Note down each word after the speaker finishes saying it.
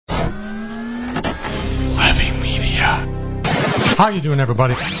How you doing,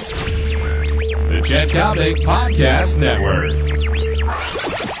 everybody? The Chet Coppock Podcast Network.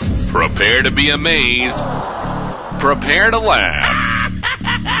 Prepare to be amazed. Prepare to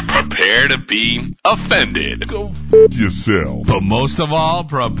laugh. Prepare to be offended. Go f*** yourself. But most of all,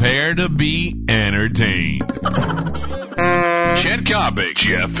 prepare to be entertained. Chet Coppock,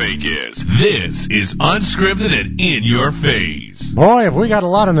 Jeff Akins. This is unscripted and in your face. Boy, have we got a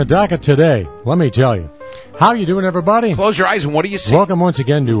lot on the docket today. Let me tell you. How you doing, everybody? Close your eyes and what do you see? Welcome once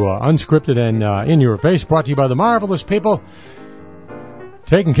again to Unscripted and In Your Face, brought to you by the marvelous people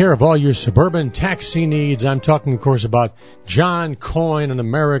taking care of all your suburban taxi needs. I'm talking, of course, about John Coyne, an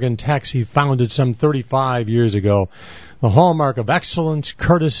American taxi founded some 35 years ago. The hallmark of excellence,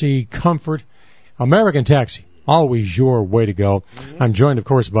 courtesy, comfort. American Taxi, always your way to go. Mm-hmm. I'm joined, of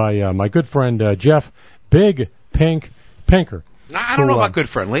course, by my good friend Jeff Big Pink Pinker. I don't know about good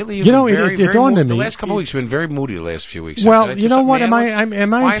friend. Lately, you've been very dawned on me. The last couple of weeks, you've been very moody. The last few weeks. Well, you know what? Am I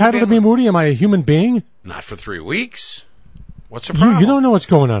entitled to be moody? Am I a human being? Not for 3 weeks. What's the problem? You don't know what's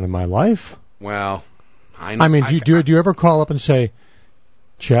going on in my life. Well, I know. I mean, do you ever call up and say,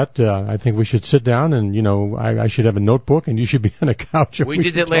 Chet, I think we should sit down and, you know, I should have a notebook and you should be on a couch. We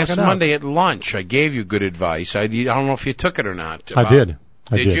did that last Monday at lunch. I gave you good advice. I don't know if you took it or not. I did.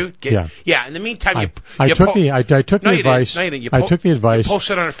 Did you? Yeah. In the meantime, I took the advice. I took the advice. You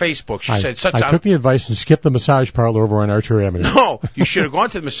posted on her Facebook. She said, I took the advice and skipped the massage parlor over on Archer Avenue. No, you should have gone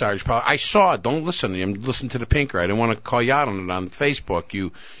to the massage parlor. I saw it. Don't listen. Listen to the Pinker. I didn't want to call you out on it on Facebook.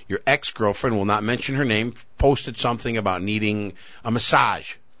 Your ex-girlfriend, will not mention her name, posted something about needing a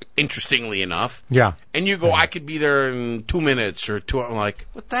massage. Interestingly enough. Yeah. And you go, I could be there in 2 minutes or two. I'm like,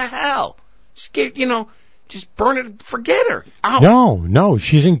 what the hell? Just just burn it. Forget her. Out. No.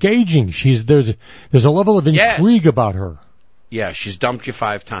 She's engaging. There's a level of intrigue about her. Yeah, she's dumped you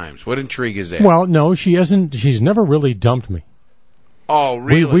 5 times. What intrigue is that? Well, no, she hasn't. She's never really dumped me. Oh,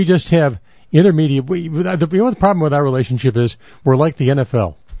 really? We just have intermediate. The problem with our relationship is we're like the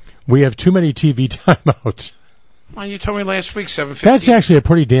NFL. We have too many TV timeouts. Well, you told me last week, 7:50. That's actually a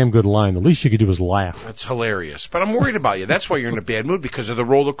pretty damn good line. The least you could do is laugh. That's hilarious. But I'm worried about you. That's why you're in a bad mood, because of the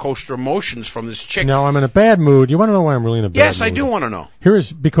roller coaster emotions from this chick. No, I'm in a bad mood. You want to know why I'm really in a bad mood? Yes, I do want to know.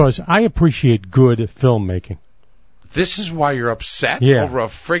 Because I appreciate good filmmaking. This is why you're upset over a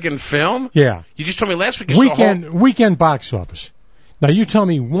friggin' film? Yeah. You just told me last week you saw Weekend box office. Now, you tell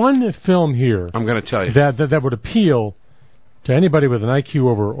me one film here. I'm going to tell you. That would appeal to anybody with an IQ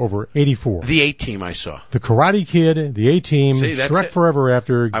over 84. The A-Team I saw. The Karate Kid, The A-Team, Shrek Forever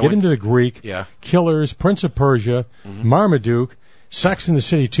After, Get Into the Greek, Killers, Prince of Persia, Marmaduke, Sex and the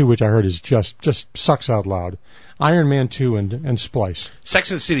City 2, which I heard is just sucks out loud, Iron Man 2, and Splice. Sex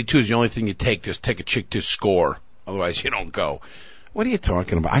and the City 2 is the only thing you take. Just take a chick to score. Otherwise, you don't go. What are you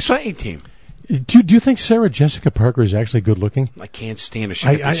talking about? I saw A-Team. Do you think Sarah Jessica Parker is actually good looking? I can't stand her.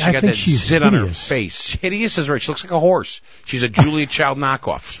 She got that zit on her face. Hideous is right. She looks like a horse. She's a Julia Child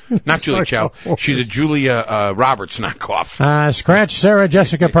knockoff. Not Julia Child. She's a Julia Roberts knockoff. Scratch Sarah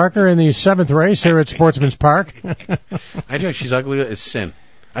Jessica Parker in the 7th race here at Sportsman's Park. I know she's ugly as sin.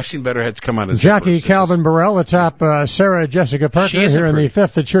 I've seen better heads come out as Jockey Calvin Burrell atop Sarah Jessica Parker here in the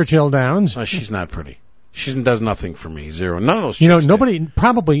 5th at Churchill Downs. No, she's not pretty. She does nothing for me. Zero. None of those.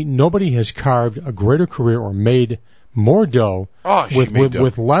 Nobody has carved a greater career or made more dough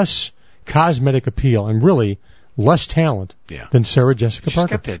with less cosmetic appeal and really less talent than Sarah Jessica Parker.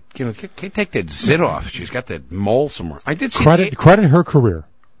 She's got that, can't take that zit off. She's got that mole somewhere. I did see credit her career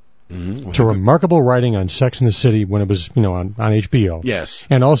to remarkable writing on Sex and the City when it was on HBO. Yes,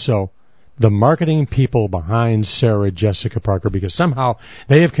 and also the marketing people behind Sarah Jessica Parker, because somehow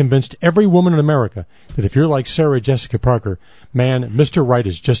they have convinced every woman in America that if you're like Sarah Jessica Parker, man, Mr. Right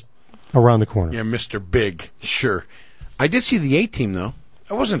is just around the corner. Yeah, Mr. Big, sure. I did see the A-Team, though.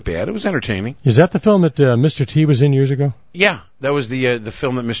 It wasn't bad. It was entertaining. Is that the film that Mr. T was in years ago? Yeah, that was the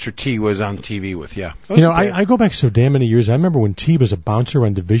film that Mr. T was on TV with, yeah. I go back so damn many years. I remember when T was a bouncer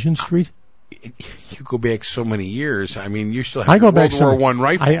on Division Street. You go back so many years. I mean, you still have World War I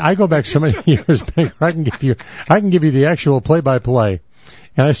rifle. I go back so many years. I can give you the actual play-by-play,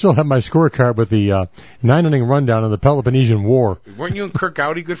 and I still have my scorecard with the 9-inning rundown of the Peloponnesian War. Weren't you and Kurt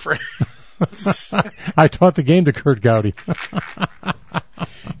Gowdy good friends? I taught the game to Kurt Gowdy.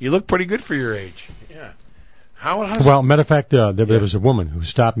 You look pretty good for your age. Yeah. Well, matter of fact, there was a woman who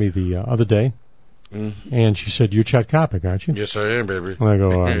stopped me the other day. Mm-hmm. And she said, "You're Chet Coppock, aren't you?" Yes, I am, baby. And I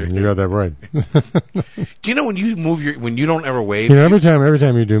go, "You got that right." Do you know when you don't ever wave? Every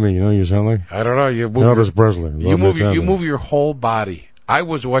time you do me, you sound like I don't know. You move Elvis Presley. You move your whole body. I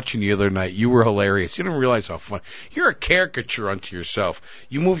was watching the other night. You were hilarious. You don't realize how funny. You're a caricature unto yourself.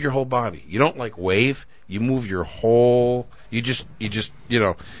 You move your whole body. You don't like wave. You move your whole. You just.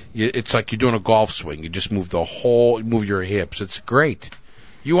 It's like you're doing a golf swing. You just move you move your hips. It's great.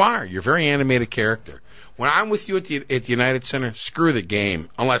 You are. You're a very animated character. When I'm with you at the United Center, screw the game,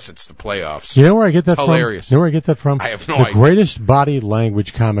 unless it's the playoffs. You know where I get that from? Hilarious. You know where I get that from? I have no idea. The greatest body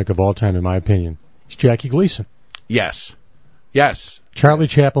language comic of all time, in my opinion, is Jackie Gleason. Yes. Charlie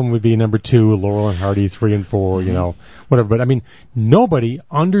Chaplin would be number 2, Laurel and Hardy 3 and 4, whatever. But I mean, nobody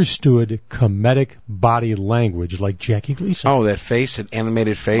understood comedic body language like Jackie Gleason. Oh, that face, that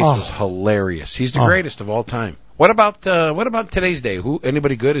animated face was hilarious. He's the greatest of all time. What about today's day?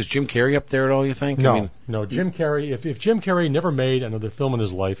 Anybody good? Is Jim Carrey up there at all, you think? No, Jim Carrey. If Jim Carrey never made another film in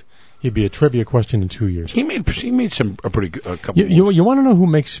his life, he'd be a trivia question in 2 years. He made a pretty good couple. You want to know who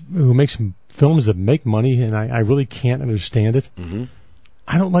makes films that make money, and I really can't understand it. Mm-hmm.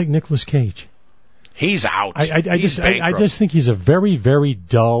 I don't like Nicolas Cage. He's out. I just think he's a very, very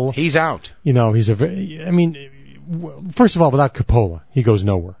dull. He's out. He's a very. I mean, first of all, without Coppola, he goes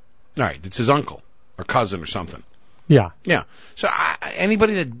nowhere. All right, it's his uncle or cousin or something. Yeah. So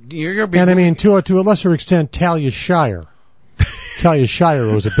anybody that you're a big. And I mean, to a lesser extent, Talia Shire. Talia Shire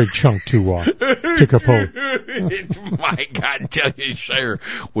was a big chunk to Coppola. My God, Talia Shire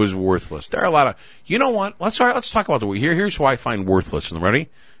was worthless. There are a lot of. You know what? Let's talk about here's who I find worthless. And ready?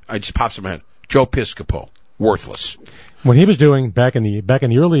 It just pops in my head. Joe Piscopo, worthless. When he was doing back in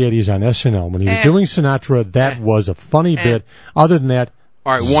the early '80s on SNL, when he was doing Sinatra, that was a funny bit. Other than that,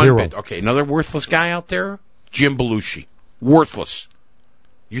 all right, zero. one bit. Okay, another worthless guy out there, Jim Belushi, worthless.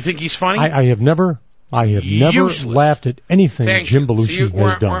 You think he's funny? I have never Useless. laughed at anything Jim Belushi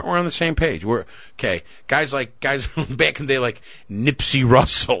has done. We're on the same page. Guys back in the day like Nipsey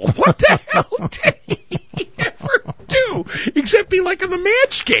Russell. What the hell did he ever do except be like in the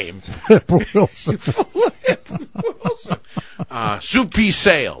match game? Wilson. Soupy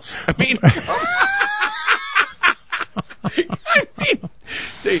Sales. I mean.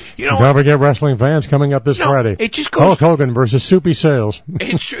 Don't forget wrestling fans coming up this Friday. It just goes Hulk Hogan versus Soupy Sales.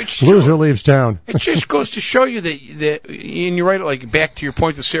 Loser leaves town. It just goes to show you that, and you're right. Like back to your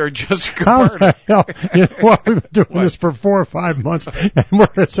point to Sarah Jessica How Parker. the hell? We've been doing this for 4 or 5 months, and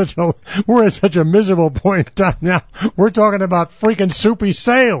we're at such a miserable point in time now. We're talking about freaking Soupy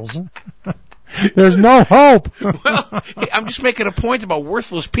Sales. There's no hope. Well, I'm just making a point about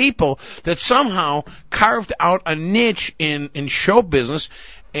worthless people that somehow carved out a niche in show business,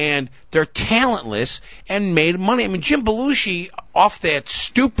 and they're talentless and made money. I mean, Jim Belushi off that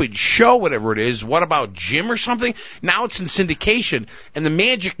stupid show, whatever it is, What About Jim or something, now it's in syndication, and the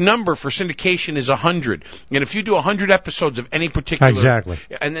magic number for syndication is 100. And if you do 100 episodes of any particular... Exactly.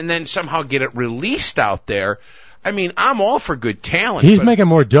 And then somehow get it released out there, I mean, I'm all for good talent. He's making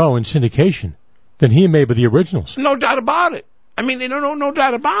more dough in syndication than he made with the originals. No doubt about it. I mean, no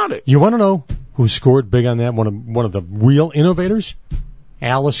doubt about it. You want to know who scored big on that? One of the real innovators?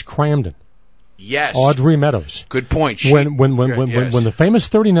 Alice Cramden. Yes. Audrey Meadows. Good point. When the famous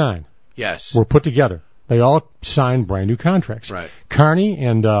 39 were put together, they all signed brand new contracts. Right. Carney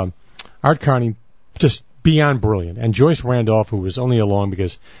and Art Carney, just beyond brilliant. And Joyce Randolph, who was only along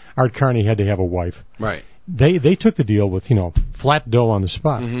because Art Carney had to have a wife. Right. They took the deal with, flat dough on the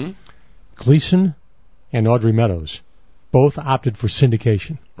spot. Mm-hmm. Gleason and Audrey Meadows both opted for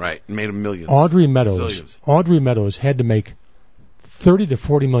syndication. Right, made them millions. Audrey Meadows had to make $30 to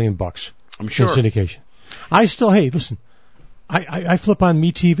 $40 million bucks. I'm sure. In syndication. I flip on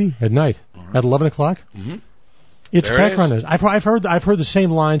MeTV at night at 11 o'clock. Mm-hmm. It's background news. I've heard the same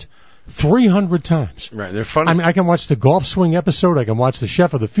lines 300 times. Right, they're funny. I mean, I can watch the Golf Swing episode. I can watch the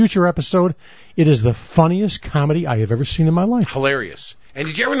Chef of the Future episode. It is the funniest comedy I have ever seen in my life. Hilarious. And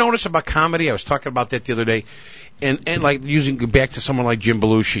did you ever notice about comedy? I was talking about that the other day. And like using back to someone like Jim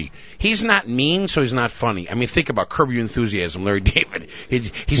Belushi. He's not mean, so he's not funny. I mean, think about Curb Your Enthusiasm, Larry David.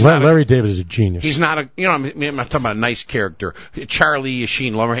 Larry David is a genius. He's not I'm not talking about a nice character. Charlie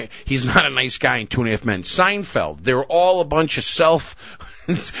Sheen, he's not a nice guy in 2.5 Men. Seinfeld, they're all a bunch of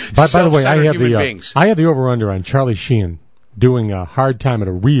By the way, I have the over-under on Charlie Sheen doing a hard time at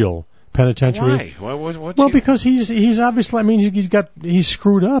a real penitentiary. Why? Because he's obviously, I mean, he's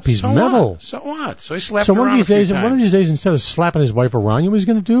screwed up. He's mental. So what? So he slapped So around one of these days, instead of slapping his wife around, you know what he's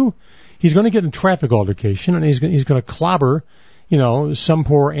going to do? He's going to get in a traffic altercation, and he's going to clobber, some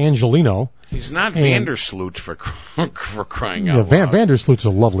poor Angelino. He's not Vandersloot for crying out loud. Vandersloot's a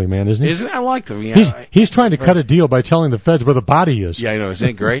lovely man, isn't he? Isn't I like him? Yeah, he's trying to cut a deal by telling the feds where the body is. Yeah, I know. Isn't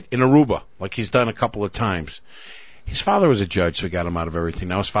it great? In Aruba, like he's done a couple of times. His father was a judge, so he got him out of everything.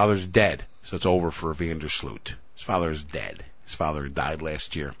 Now his father's dead, so it's over for Vandersloot. His father is dead. His father died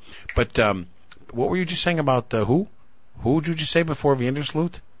last year. But what were you just saying about who? Who did you just say before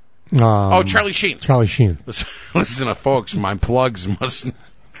Vandersloot? Charlie Sheen. Charlie Sheen. Listen, folks, my plugs must.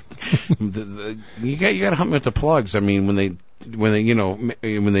 You got to help me with the plugs. I mean, when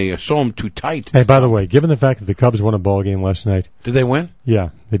they sew them too tight. Hey, by the way, given the fact that the Cubs won a ball game last night. Did they win?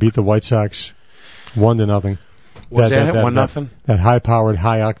 Yeah, they beat the White Sox 1-0. Was that it? 1-0? That high-powered,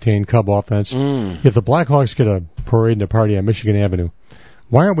 high-octane Cub offense. If the Blackhawks get a parade and a party on Michigan Avenue,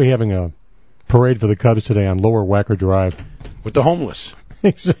 why aren't we having a parade for the Cubs today on Lower Wacker Drive? With the homeless.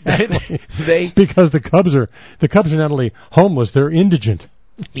 Exactly. Because the Cubs are not only homeless, they're indigent.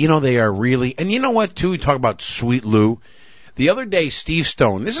 You know, they are really, and you know what, too? We talk about Sweet Lou. The other day, Steve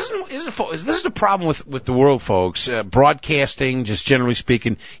Stone, this is the problem with the world, folks. Broadcasting, just generally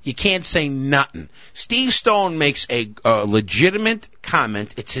speaking, you can't say nothing. Steve Stone makes a legitimate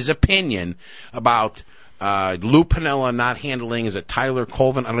comment. It's his opinion about Lou Piniella not handling, is it Tyler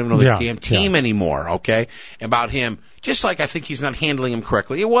Colvin? I don't even know the damn team anymore, okay? About him, just like I think he's not handling him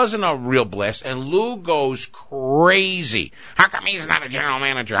correctly. It wasn't a real blast, and Lou goes crazy. How come he's not a general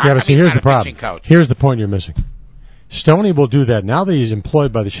manager? How come he's not a pitching coach? Here's the point you're missing. Stoney will do that. Now that he's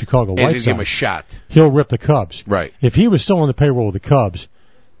employed by the Chicago White Sox, give him a shot. He'll rip the Cubs. Right. If he was still on the payroll with the Cubs,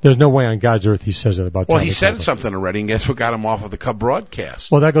 there's no way on God's earth he says it about Well, Tyler he said Colvin. something already, and guess what got him off of the Cub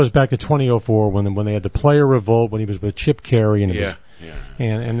broadcast? Well, that goes back to 2004 when they had the player revolt, when he was with Chip Carey, and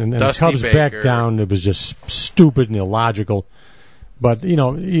and the Cubs backed down. It was just stupid and illogical. But you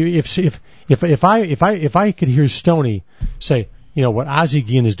know, if I could hear Stoney say, you know, what Ozzie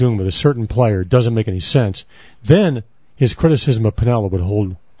Guillen is doing with a certain player doesn't make any sense, then his criticism of Piniella would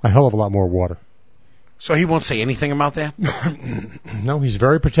hold a hell of a lot more water. So he won't say anything about that? No, he's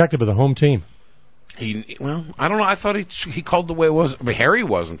very protective of the home team. Well, I don't know. I thought he called the way it was. But Harry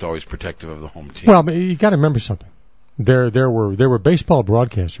wasn't always protective of the home team. Well, but you got to remember something. There were baseball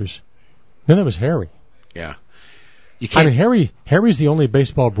broadcasters. Then there was Harry. Yeah. I mean, Harry's the only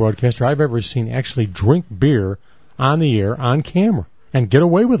baseball broadcaster I've ever seen actually drink beer on the air, on camera, and get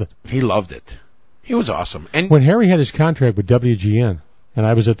away with it. He loved it. He was awesome. And when Harry had his contract with WGN, and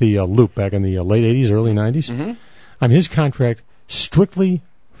I was at the Loop back in the late 80s, early 90s, I mean, his contract strictly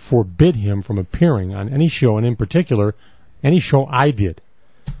forbid him from appearing on any show, and in particular, any show I did.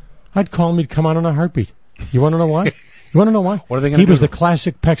 I'd call him, he'd come on in a heartbeat. You want to know why? You want to know why? What are they going to do? He was the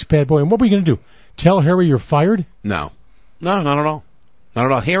classic Peck's bad boy. And what were you going to do? Tell Harry you're fired? No, not at all. Not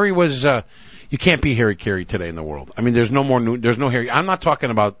at all. Harry was, you can't be Harry Carey today in the world. I mean, there's no Harry. I'm not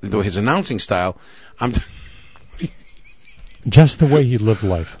talking about his announcing style. Just the way he lived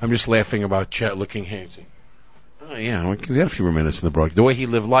life. I'm just laughing about Chet looking hazy. Oh, yeah, we got a few more minutes in the broadcast. The way he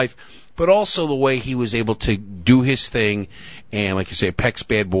lived life, but also the way he was able to do his thing, and like you say, Peck's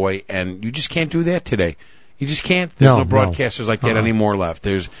bad boy, and you just can't do that today. You just can't. There's no broadcasters like that anymore left.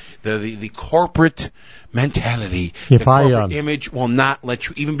 There's the corporate mentality. The corporate image will not let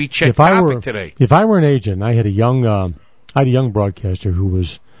you even be checked topic today. If I were an agent, I had a young broadcaster who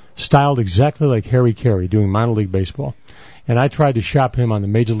was styled exactly like Harry Carey doing minor league baseball, and I tried to shop him on the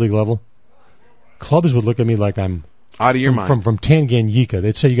major league level. Clubs would look at me like I'm out of your mind. From Tanganyika.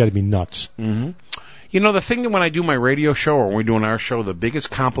 They'd say you got to be nuts. Mm-hmm. You know, the thing that when I do my radio show or when we're doing our show, the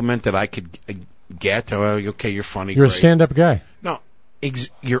biggest compliment that I could get, okay, you're funny. You're great. A stand-up guy. No,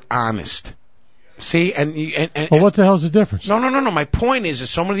 you're honest. See, and well, what the hell's the difference? No. My point is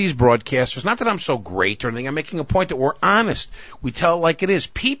some of these broadcasters, not that I'm so great or anything, I'm making a point that we're honest. We tell it like it is.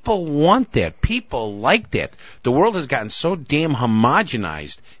 People want that. People like that. The world has gotten so damn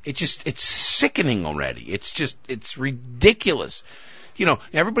homogenized. It's sickening already. It's ridiculous. You know,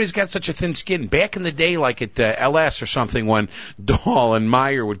 everybody's got such a thin skin. Back in the day, like at LS or something, when Dahl and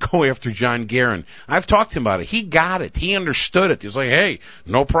Meyer would go after John Guerin, I've talked to him about it. He got it. He understood it. He was like, hey,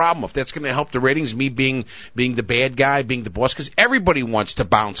 no problem. If that's going to help the ratings, me being the bad guy, being the boss, because everybody wants to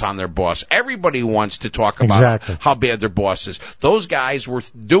bounce on their boss. Everybody wants to talk about how bad their boss is. Those guys were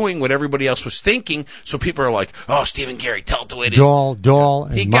doing what everybody else was thinking, so people are like, oh, Stephen Gary, tell it the way it is. Dahl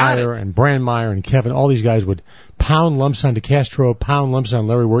and Meyer and Brandmeier and Kevin, all these guys would pound lumps on DeCastro, pound lumps on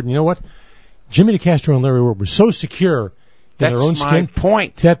Larry Ward. And you know what? Jimmy DeCastro and Larry Ward were so secure in their own skin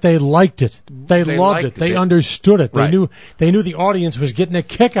that they liked it. They loved it. They understood it. Right. They knew the audience was getting a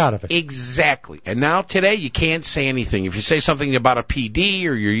kick out of it. Exactly. And now today you can't say anything. If you say something about a PD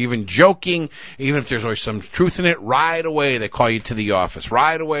or you're even joking, even if there's always some truth in it, right away they call you to the office.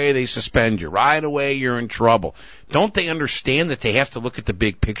 Right away they suspend you. Right away you're in trouble. Don't they understand that they have to look at the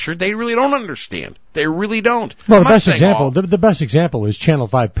big picture? They really don't understand. They really don't. Well, the best example is Channel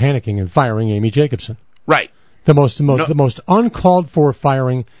 5 panicking and firing Amy Jacobson. Right. The most uncalled for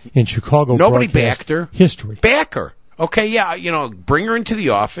firing in Chicago nobody backed her. History. Back her. Okay, yeah, bring her into the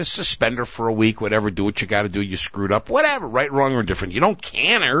office, suspend her for a week, whatever, do what you got to do, you screwed up, whatever, right, wrong, or indifferent. You don't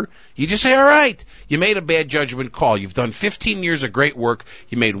can her. You just say, all right, you made a bad judgment call. You've done 15 years of great work.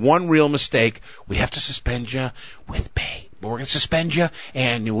 You made one real mistake. We have to suspend you with pay. But we're going to suspend you,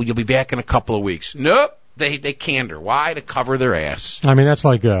 and you'll be back in a couple of weeks. Nope. They canned her. Why? To cover their ass. I mean, that's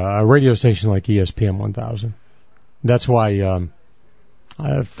like a radio station like ESPN 1000. That's why,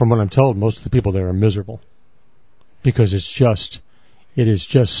 from what I'm told, most of the people there are miserable. Because it is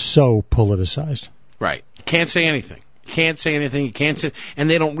just so politicized. Right. You can't say anything. You can't say, and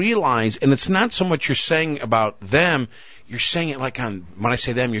they don't realize, and it's not so much you're saying about them, you're saying it like when I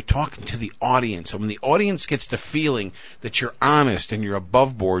say them, you're talking to the audience. And when the audience gets the feeling that you're honest and you're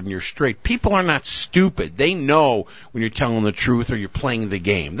above board and you're straight, people are not stupid. They know when you're telling the truth or you're playing the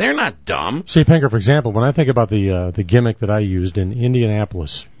game. They're not dumb. See, Pinker, for example, when I think about the gimmick that I used in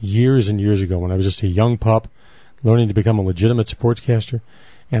Indianapolis years and years ago when I was just a young pup, learning to become a legitimate sportscaster,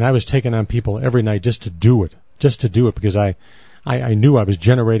 and I was taking on people every night just to do it because I knew I was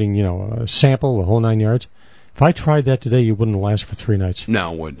generating, a sample, the whole 9 yards. If I tried that today, you wouldn't last for 3 nights.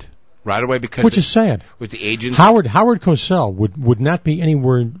 No, it wouldn't. Right away, because which is sad. With the agents, Howard Cosell would not be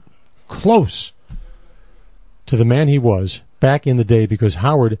anywhere close to the man he was back in the day because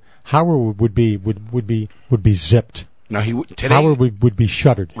Howard would be zipped. No, today Howard would be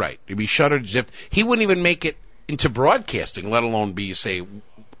shuttered. Right, he'd be shuttered, zipped. He wouldn't even make it into broadcasting, let alone be, say,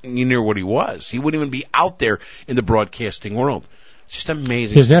 you knew what he was. He wouldn't even be out there in the broadcasting world. It's just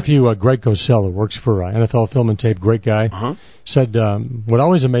amazing. His nephew, Greg Cosell, who works for NFL Film and Tape, great guy, said what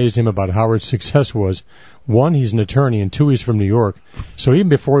always amazed him about Howard's success was, 1, he's an attorney, and 2, he's from New York. So even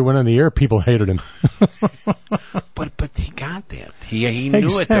before he went on the air, people hated him. but he got that. He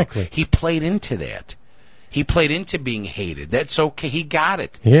knew it, though. He played into that. He played into being hated. That's okay. He got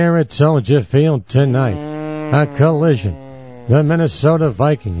it. Here at Soldier Field tonight. A collision. The Minnesota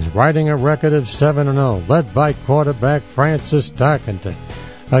Vikings riding a record of 7-0, led by quarterback Francis Tarkenton,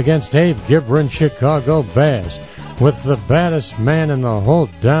 against Abe Gibron Chicago Bears, with the baddest man in the whole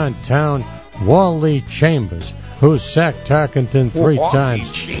downtown, Wally Chambers, who sacked Tarkenton 3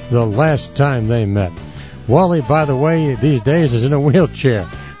 times the last time they met. Wally, by the way, these days is in a wheelchair.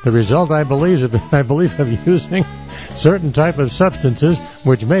 The result, I believe, of using certain type of substances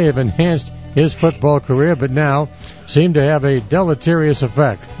which may have enhanced his football career, but now seem to have a deleterious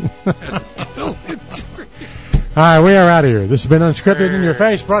effect. All right, we are out of here. This has been Unscripted in Your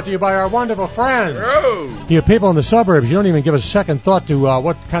Face, brought to you by our wonderful friends. You people in the suburbs, you don't even give a second thought to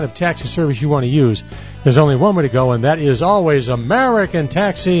what kind of taxi service you want to use. There's only one way to go, and that is always American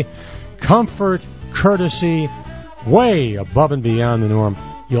Taxi. Comfort, courtesy, way above and beyond the norm.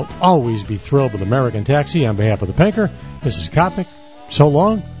 You'll always be thrilled with American Taxi. On behalf of the Pinker, this is Kopnick. So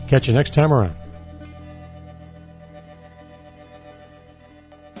long. Catch you next time around.